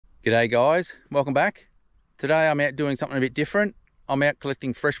G'day guys, welcome back. Today I'm out doing something a bit different. I'm out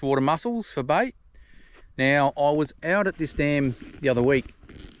collecting freshwater mussels for bait. Now I was out at this dam the other week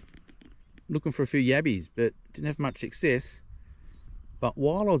looking for a few yabbies, but didn't have much success. But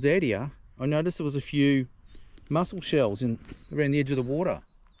while I was out here, I noticed there was a few mussel shells around the edge of the water.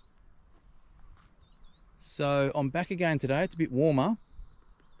 So I'm back again today. It's a bit warmer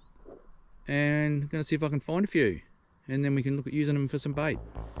and I'm going to see if I can find a few, and then we can look at using them for some bait.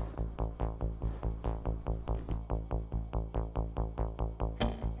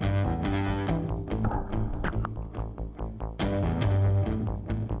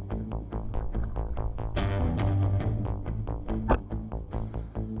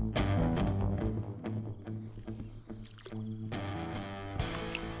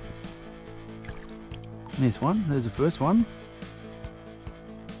 There's one, there's the first one.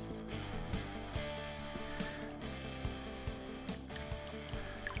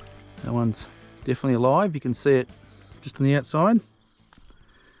 That one's definitely alive, you can see it just on the outside.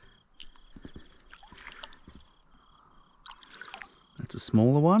 That's a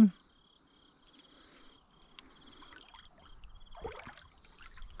smaller one.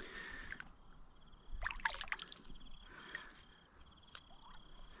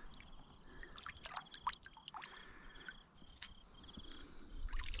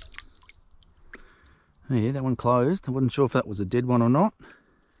 Oh yeah, that one closed. I wasn't sure if that was a dead one or not.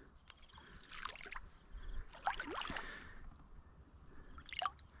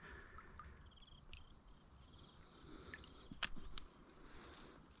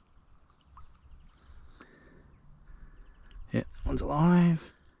 Yeah, one's alive.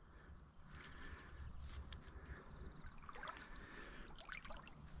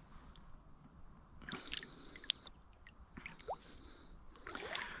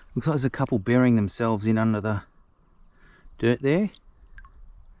 Looks like there's a couple burying themselves in under the dirt there.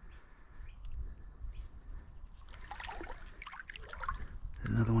 There's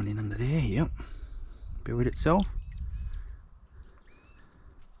another one in under there, yep. Buried itself.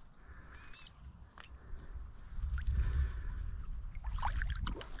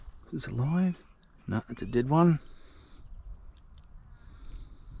 Is this alive? No, it's a dead one.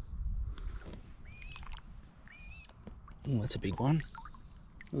 Oh, that's a big one.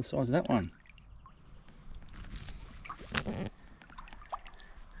 Look at the size of that one. You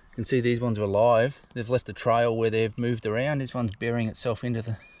can see these ones are alive. They've left a trail where they've moved around. This one's burying itself into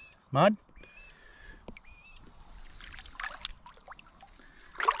the mud.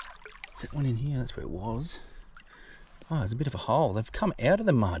 Is that one in here? That's where it was. Oh, there's a bit of a hole. They've come out of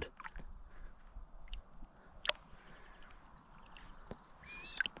the mud.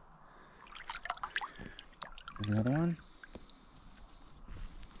 There's another one.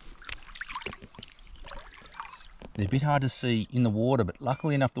 They're a bit hard to see in the water, but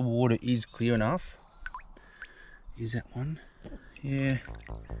luckily enough the water is clear enough. Is that one? Yeah,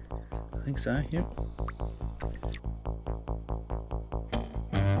 I think so, yep.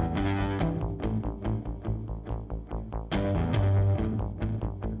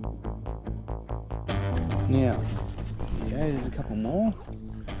 Now, okay, there's a couple more.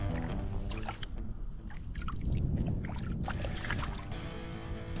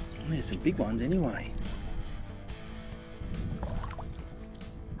 There's some big ones anyway.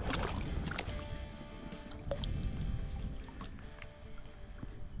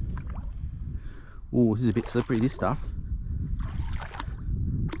 Oh, this is a bit slippery, this stuff.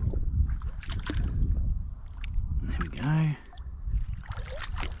 There we go.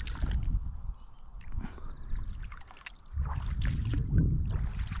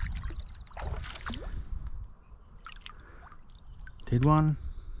 Dead one.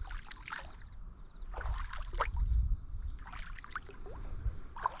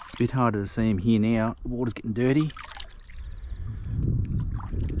 It's a bit harder to see him here now. The water's getting dirty.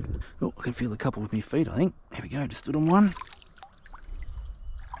 Oh, I can feel a couple with my feet, I think. There we go, just stood on one.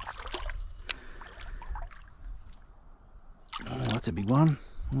 Oh, that's a big one.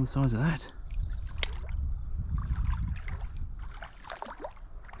 All the size of that.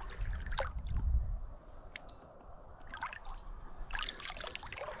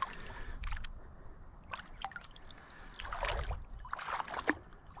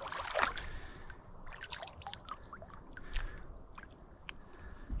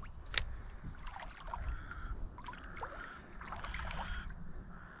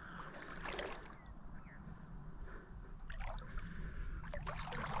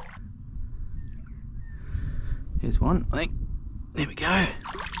 Here's one, I think. There we go. You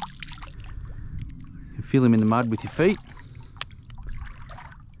can feel him in the mud with your feet.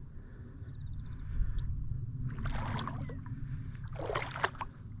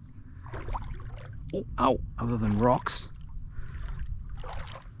 Oh, other than rocks.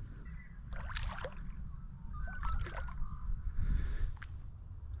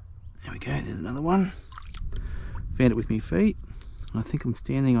 There we go, there's another one. Found it with my feet. I think I'm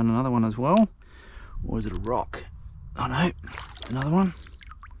standing on another one as well. Or is it a rock? Oh no, another one.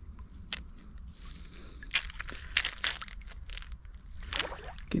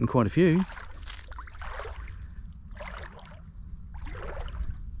 Getting quite a few.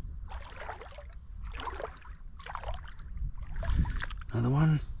 Another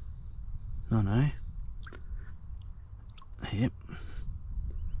one. Oh no. Yep.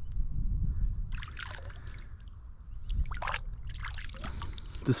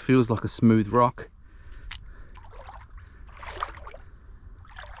 This feels like a smooth rock.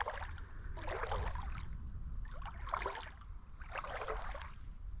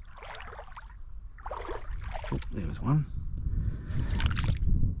 Oh, there was one.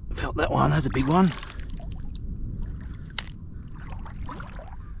 Felt that one, that's a big one.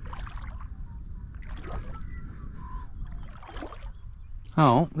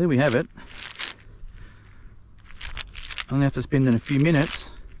 Oh, there we have it. I only have to spend in a few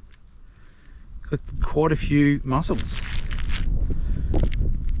minutes. Collected quite a few mussels.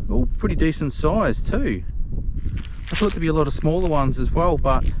 All pretty decent size too. I thought there'd be a lot of smaller ones as well,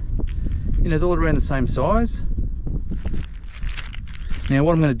 but you know, they're all around the same size. Now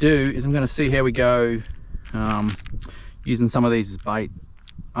what I'm going to do is I'm going to see how we go using some of these as bait,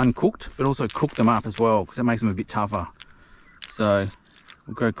 uncooked, but also cook them up as well, because that makes them a bit tougher. So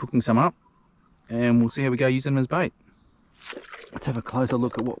we'll go cooking some up and we'll see how we go using them as bait. Let's have a closer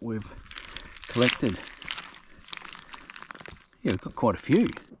look at what we've collected. Yeah, we've got quite a few.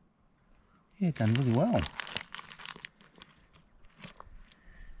 Yeah, done really well.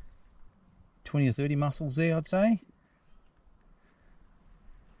 20 or 30 mussels there, I'd say.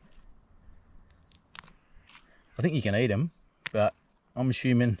 I think you can eat them, but I'm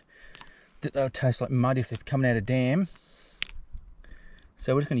assuming that they'll taste like mud if they're coming out of dam.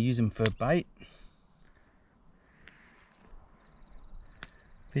 So we're just going to use them for bait.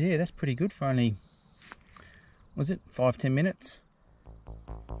 But yeah, that's pretty good for only, was it 5-10 minutes?